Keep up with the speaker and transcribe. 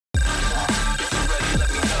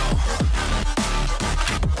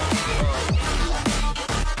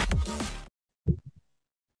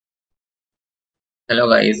Hello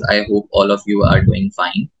guys, I hope all of you are doing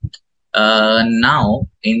fine. Now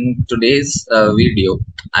in today's video,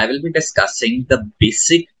 I will be discussing the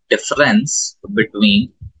basic difference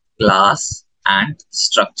between class and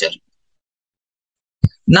structure.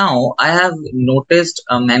 Now I have noticed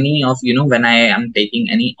many of when I am taking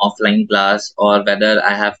any offline class or whether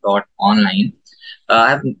I have taught online,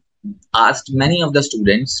 I have asked many of the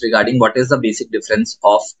students regarding what is the basic difference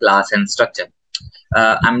of class and structure.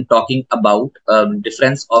 I'm talking about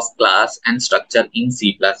difference of class and structure in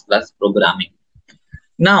C++ programming.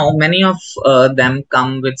 Now, many of them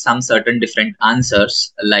come with some certain different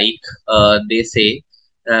answers, like they say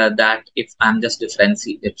that if I'm just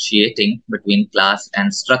differentiating between class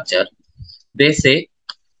and structure, they say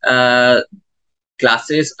uh,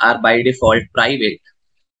 classes are by default private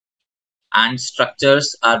and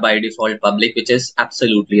structures are by default public, which is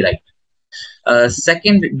absolutely right.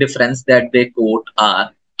 Second difference that they quote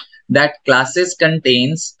are that classes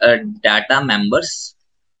contains data members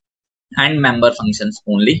and member functions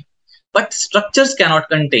only, but structures cannot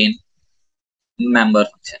contain member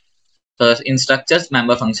function. So in structures,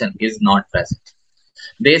 member function is not present.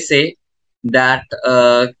 They say that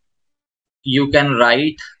you can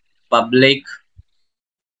write public,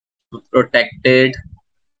 protected,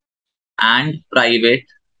 and private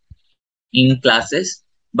in classes,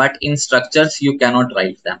 but in structures you cannot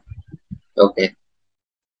write them. Okay.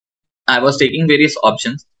 I was taking various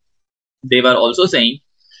options. They were also saying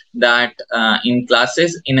that in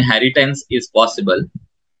classes inheritance is possible,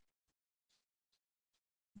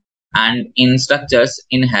 and in structures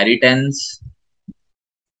inheritance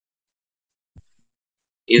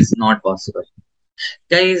is not possible.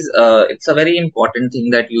 Guys, it's a very important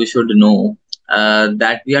thing that you should know,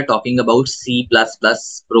 that we are talking about C++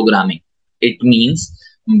 programming. It means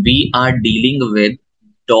we are dealing with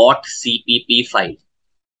 .cpp file.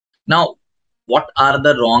 Now, what are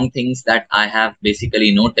the wrong things that I have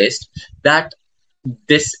basically noticed? That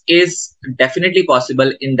this is definitely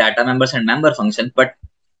possible in data members and member function, but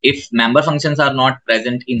if member functions are not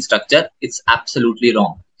present in structure, it's absolutely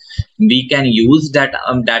wrong. We can use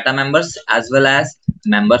data members as well as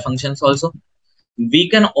member functions also. We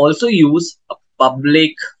can also use a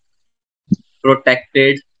public,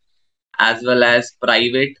 protected, as well as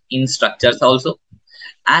private in structures also.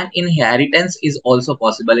 And inheritance is also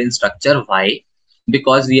possible in structure. Why?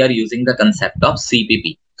 Because we are using the concept of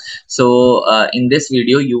CPP. So in this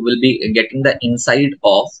video, you will be getting the insight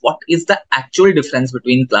of what is the actual difference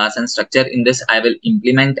between class and structure. In this, I will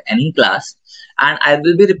implement any class and I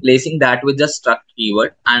will be replacing that with the struct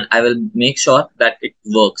keyword, and I will make sure that it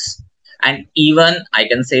works. And even I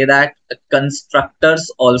can say that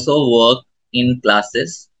constructors also work in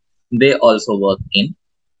classes. They also work in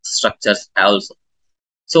structures also.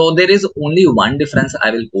 So there is only one difference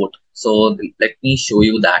I will quote. So let me show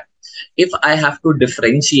you that. If I have to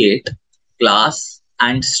differentiate class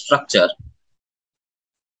and structure,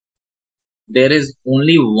 there is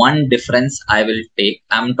only one difference I will take.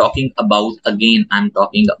 I'm talking about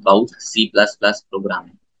C++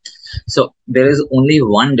 programming. So there is only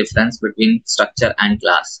one difference between structure and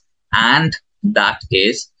class, and that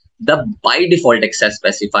is the by default access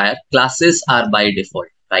specifier. Classes are by default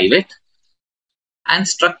private and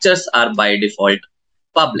structures are by default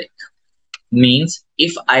public. Means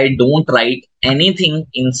if I don't write anything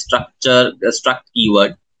in structure, the struct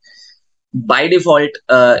keyword, by default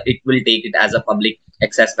it will take it as a public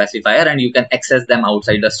access specifier and you can access them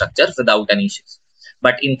outside the structure without any issues.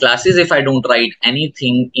 But in classes, if I don't write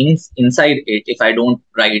anything inside it, if I don't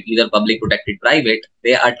write either public, protected, private,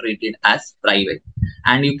 they are treated as private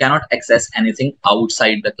and you cannot access anything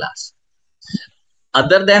outside the class.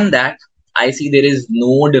 Other than that, I see there is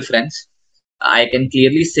no difference. I can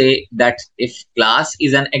clearly say that if class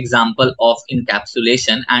is an example of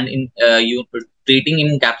encapsulation, and you treating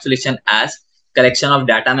encapsulation as collection of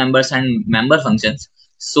data members and member functions,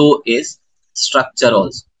 so is structure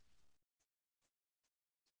also.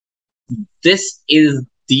 This is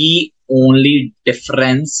the only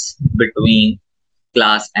difference between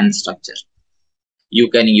class and structure. You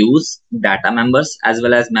can use data members as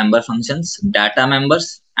well as member functions. Data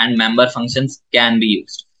members and member functions can be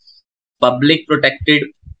used. Public, protected,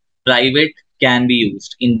 private can be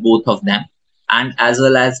used in both of them. And as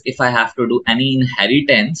well as if I have to do any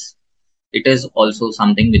inheritance, it is also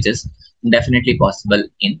something which is definitely possible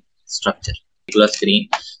in structure. Screen.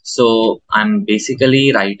 So I'm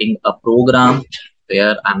basically writing a program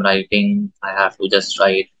where I have to just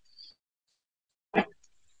write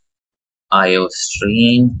IO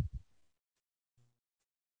string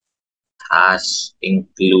hash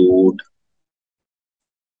include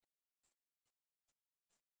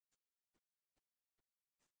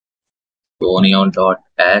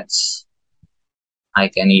Tonio.h. I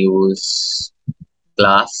can use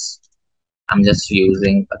class. I'm just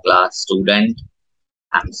using a class student.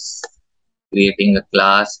 I'm creating a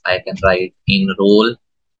class. I can write enroll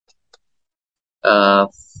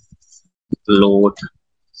float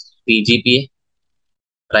PGPA,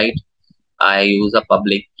 right? I use a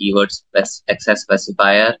public keyword access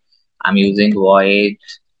specifier. I'm using void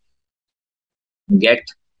get.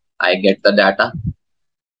 I get the data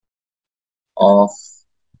of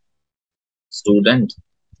student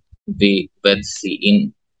with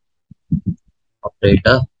cin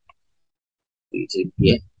operator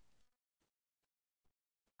PGPA,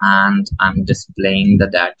 and I'm displaying the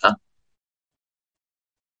data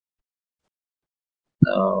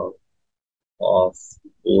uh, of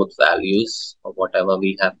both values of whatever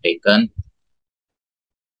we have taken,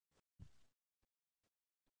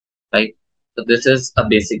 right? So this is a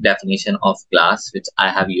basic definition of class which I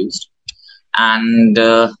have used, and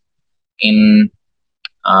in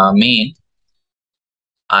main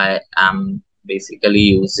I am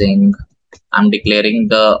basically I'm declaring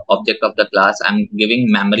the object of the class. I'm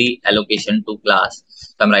giving memory allocation to class.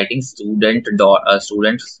 So I'm writing student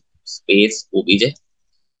space obj.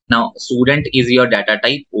 Now, student is your data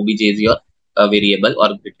type, obj is your variable,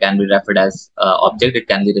 or it can be referred as object, it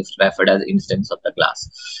can be referred as instance of the class.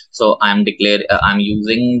 So I'm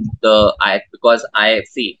using because I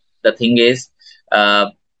see the thing is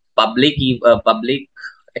public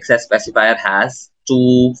access specifier has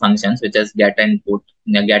two functions, which is get and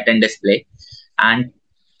display. And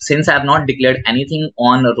since I have not declared anything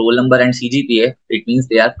on roll number and CGPA, it means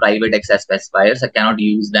they are private access specifiers. I cannot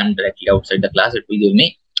use them directly outside the class. It will give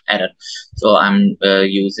me error. So I'm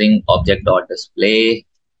using object.display,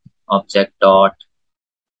 object dot.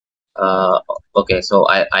 Okay, so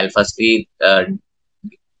I'll firstly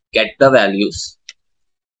get the values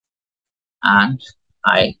and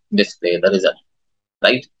I display the result,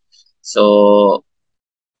 right? So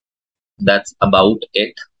that's about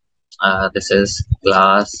it. This is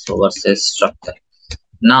class versus structure.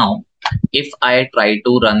 Now, if I try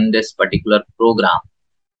to run this particular program,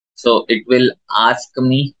 so it will ask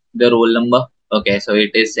me the roll number. Okay, so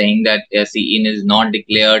it is saying that cin is not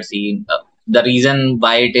declared. The reason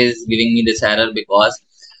why it is giving me this error, because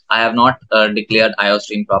I have not declared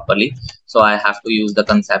IOStream properly. So I have to use the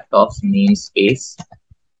concept of namespace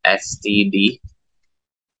std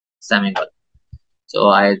semicolon. So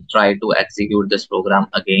I try to execute this program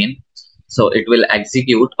again. So it will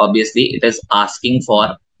execute. Obviously, it is asking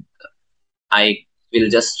for. I will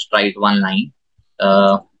just write one line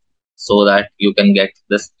so that you can get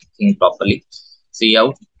this thing properly. See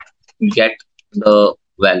out, get the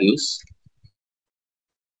values,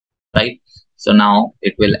 right? So now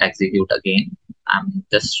it will execute again. I'm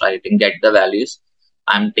just writing get the values.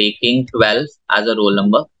 I'm taking 12 as a roll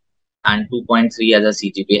number and 2.3 as a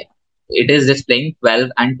CGPA. It is displaying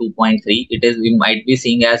 12 and 2.3. It is, we might be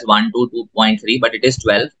seeing as 1 to 2.3, but it is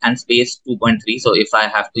 12 and space 2.3. So if I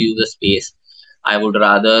have to use a space, I would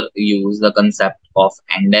rather use the concept of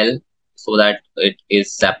endl, so that it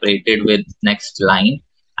is separated with next line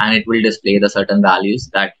and it will display the certain values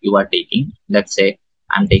that you are taking. Let's say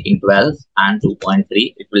I'm taking 12 and 2.3.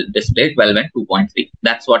 It will display 12 and 2.3.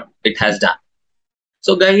 That's what it has done.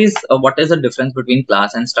 So guys, what is the difference between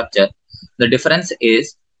class and structure? The difference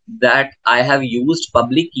is that I have used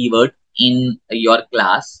public keyword in your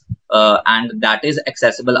class and that is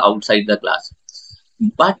accessible outside the class.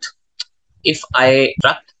 But if I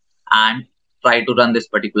struct and try to run this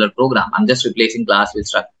particular program, I'm just replacing class with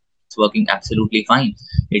struct. It's working absolutely fine.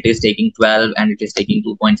 It is taking 12 and it is taking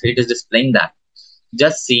 2.3. It is displaying that.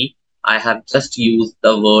 Just see, I have just used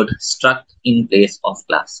the word struct in place of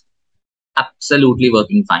class. Absolutely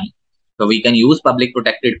working fine. So we can use public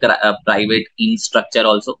protected private in structure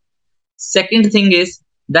also. Second thing is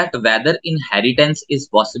that whether inheritance is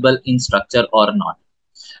possible in structure or not.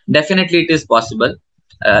 Definitely it is possible.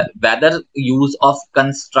 Whether use of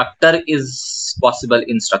constructor is possible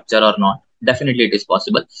in structure or not, definitely it is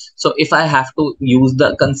possible. So if I have to use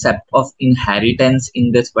the concept of inheritance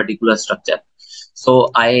in this particular structure,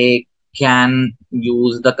 so I can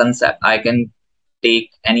use the concept. I can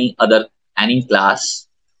take any class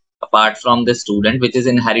apart from the student which is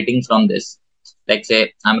inheriting from this. Like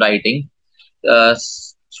say I'm writing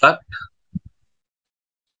struct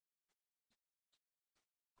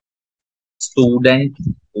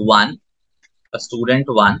student1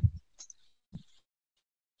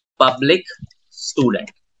 public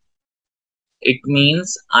student. It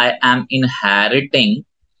means I am inheriting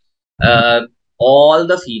all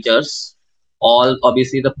the features, all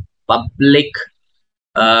obviously the public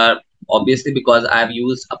obviously because I've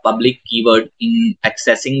used a public keyword in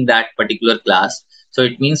accessing that particular class. So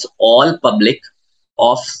it means all public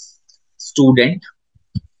of student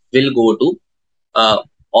will go to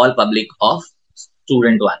all public of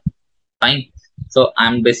student one. Fine. So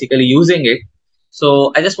I'm basically using it.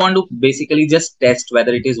 So I just want to basically just test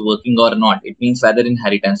whether it is working or not. It means whether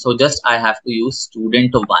inheritance. So just I have to use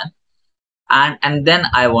student one, and then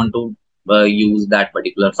I want to use that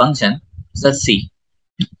particular function. So see,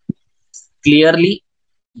 clearly,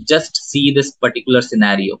 just see this particular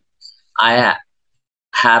scenario. I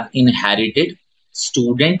have inherited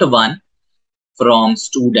student one from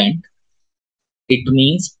student. It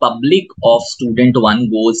means public of student one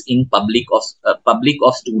goes in public of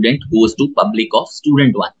student goes to public of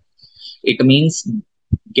student one. It means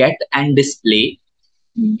get and display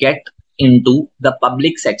get into the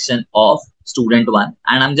public section of student one,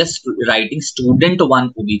 and I'm just writing student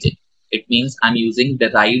one obj. It means I'm using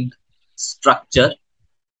derived structure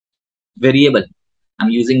variable. I'm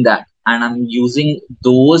using that, and I'm using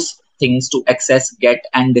those things to access get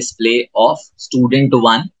and display of student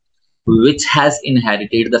one, which has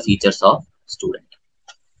inherited the features of student.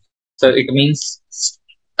 So it means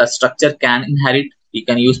a structure can inherit. We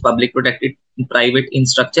can use public, protected, private in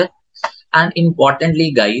structure. And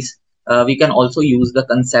importantly, guys, we can also use the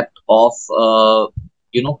concept of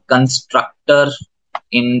constructor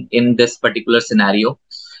in this particular scenario.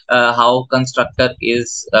 How constructor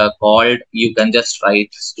is called, you can just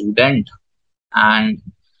write student, and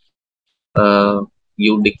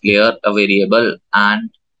you declare a variable, and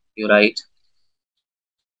you write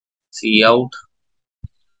cout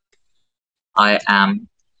I am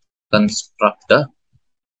constructor.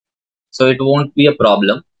 So it won't be a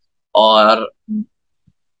problem. Or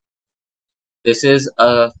this is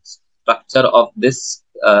a structure of this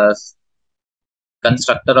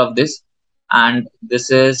constructor of this, and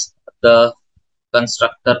this is the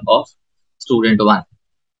constructor of student one.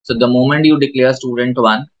 So the moment you declare student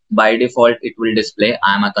one, by default it will display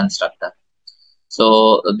I am a constructor.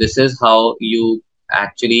 So this is how you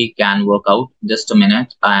actually can work out. Just a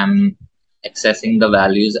minute, I am accessing the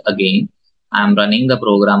values again. I am running the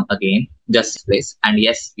program again, just place, and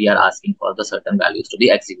yes, we are asking for the certain values to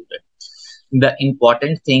be executed. The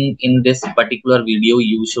important thing in this particular video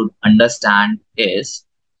you should understand is,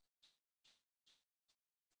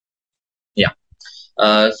 yeah,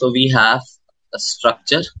 so we have a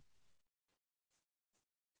structure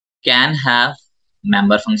can have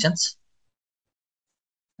member functions.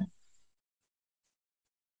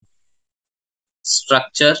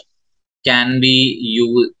 Structure can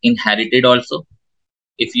be inherited also.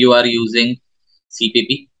 If you are using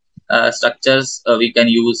CPP structures, we can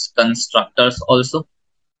use constructors also,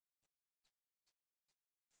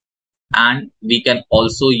 and we can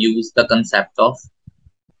also use the concept of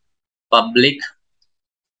public,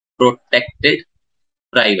 protected,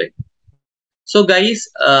 private. So guys,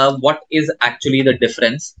 what is actually the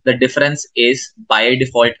difference? The difference is by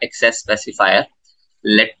default access specifier.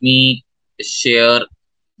 Let me share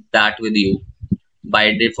that with you.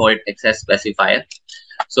 By default access specifier.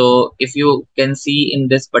 So if you can see in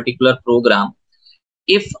this particular program,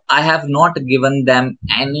 if I have not given them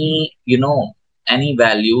any, any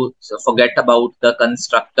value, so forget about the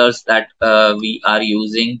constructors that we are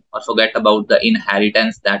using, or forget about the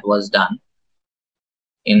inheritance that was done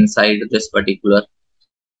inside this particular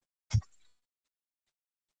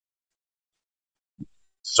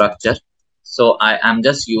structure. So I am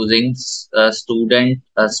just using student,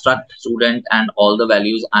 struct student, and all the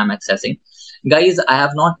values I'm accessing. Guys, I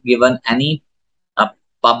have not given any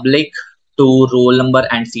public to roll number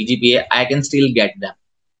and CGPA. I can still get them.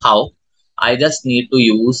 How? I just need to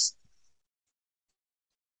use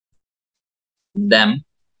them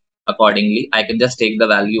accordingly. I can just take the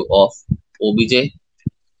value of obj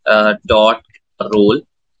dot roll,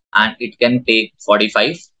 and it can take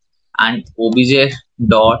 45, and obj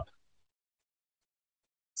dot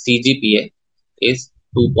CGPA is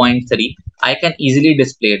 2.3. I can easily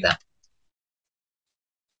display them.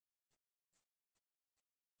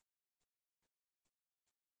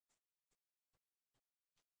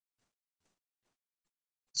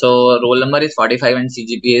 So roll number is 45 and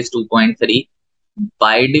CGPA is 2.3.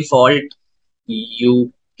 By default,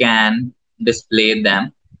 you can display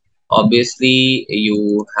them. Obviously,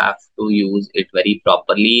 you have to use it very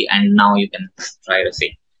properly, and now you can try to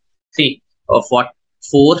see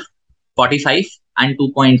for 45 and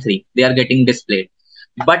 2.3, they are getting displayed.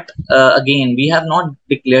 But again, we have not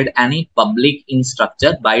declared any public in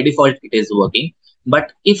structure. By default, it is working.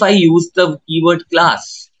 But if I use the keyword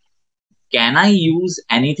class, can I use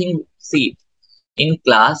anything? See, In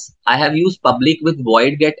class, I have used public with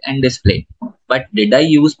void get and display. But did I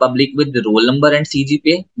use public with the roll number and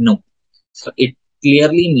CGPA? No. So it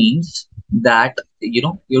clearly means that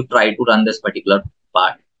you try to run this particular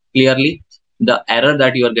part. Clearly, the error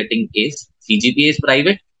that you are getting is CGPA is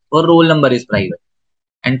private or roll number is private.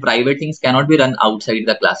 And private things cannot be run outside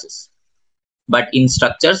the classes. But in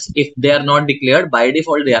structures, if they are not declared, by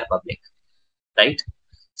default, they are public, right?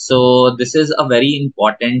 So this is a very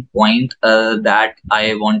important point that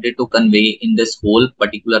I wanted to convey in this whole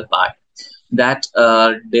particular part, that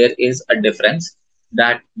there is a difference,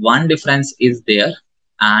 that one difference is there,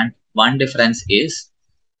 and one difference is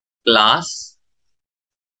class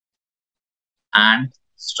and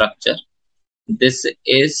structure. This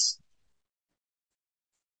is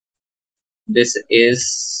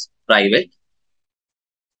private,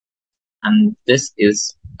 and this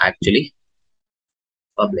is actually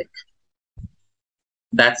public.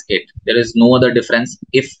 That's it. There is no other difference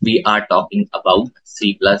if we are talking about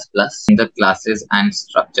C++, the classes and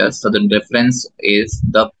structures. So the difference is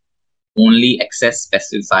the only access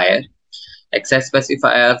specifier. Access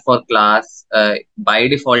specifier for class by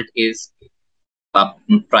default is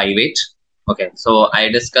private. Okay, so I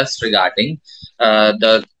discussed regarding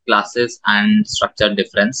the classes and structure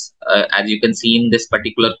difference. As you can see in this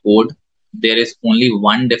particular code, there is only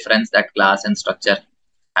one difference that class and structure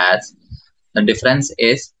has. The difference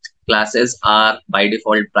is classes are by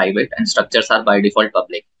default private and structures are by default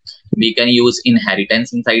public. We can use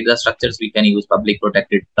inheritance inside the structures. We can use public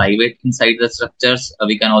protected private inside the structures.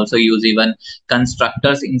 We can also use even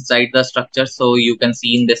constructors inside the structures. So you can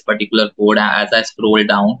see in this particular code as I scroll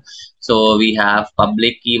down. So we have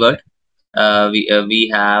public keyword. We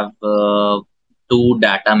have two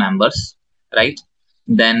data members, right?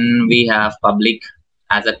 Then we have public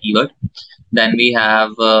as a keyword. Then we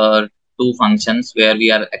have two functions where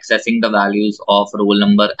we are accessing the values of roll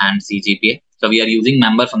number and CGPA. So we are using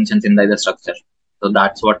member functions in the structure. So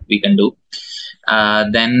that's what we can do.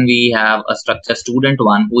 Then we have a structure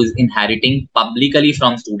student1 who is inheriting publicly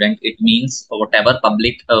from student. It means whatever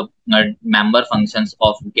public member functions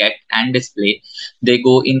of get and display, they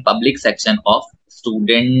go in public section of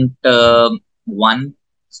student1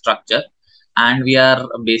 structure. And we are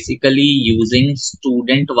basically using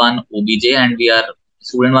student1 obj, and we are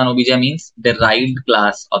student1 obj means derived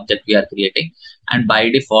class object we are creating. And by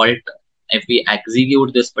default, if we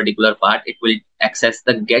execute this particular part, it will access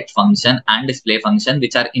the get function and display function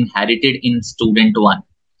which are inherited in student1.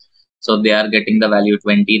 So they are getting the value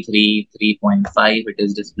 23, 3.5. It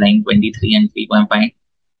is displaying 23 and 3.5.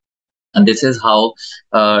 And this is how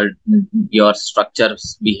your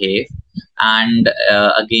structures behave. And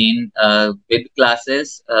again, with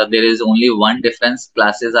classes, there is only one difference.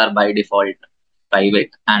 Classes are by default private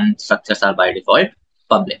and structures are by default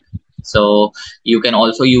public. So you can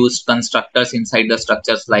also use constructors inside the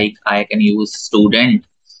structures, like I can use student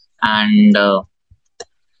and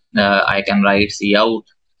I can write cout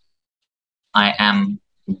I am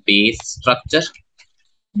base structure,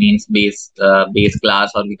 means base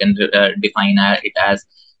class, or we can define it as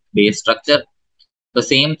base structure. The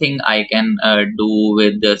same thing I can do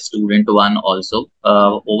with the student1 also.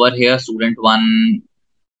 Over here, student1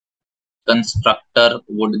 constructor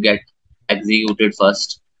would get executed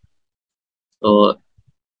first. So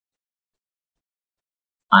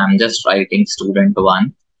I'm just writing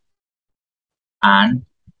student1 and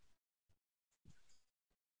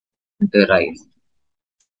derive.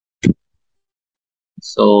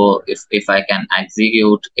 So if I can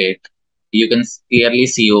execute it, you can clearly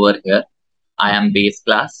see over here, I am base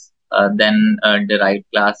class, then derived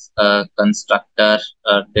class, constructor,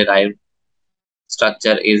 derived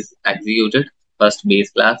structure is executed, first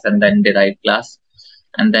base class and then derived class.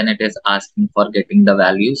 And then it is asking for getting the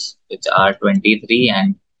values, which are 23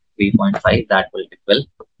 and 3.5, that it will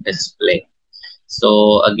display.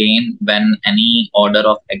 So again, when any order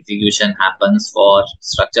of execution happens for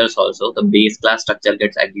structures also, the base class structure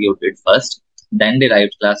gets executed first, then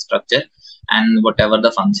derived class structure, and whatever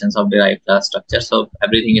the functions of derived class structure. So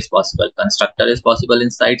everything is possible. Constructor is possible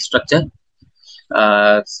inside structure.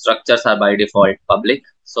 Structures are by default public,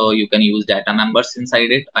 so you can use data members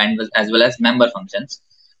inside it, and as well as member functions.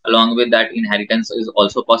 Along with that, inheritance is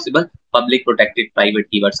also possible. Public protected private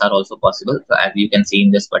keywords are also possible, so as you can see in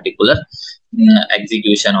this particular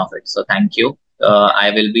execution of it. So thank you.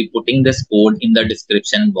 I will be putting this code in the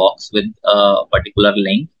description box with a particular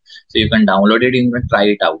link, so you can download it and you can try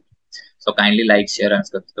it out. So kindly like, share and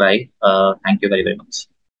subscribe. Thank you very much.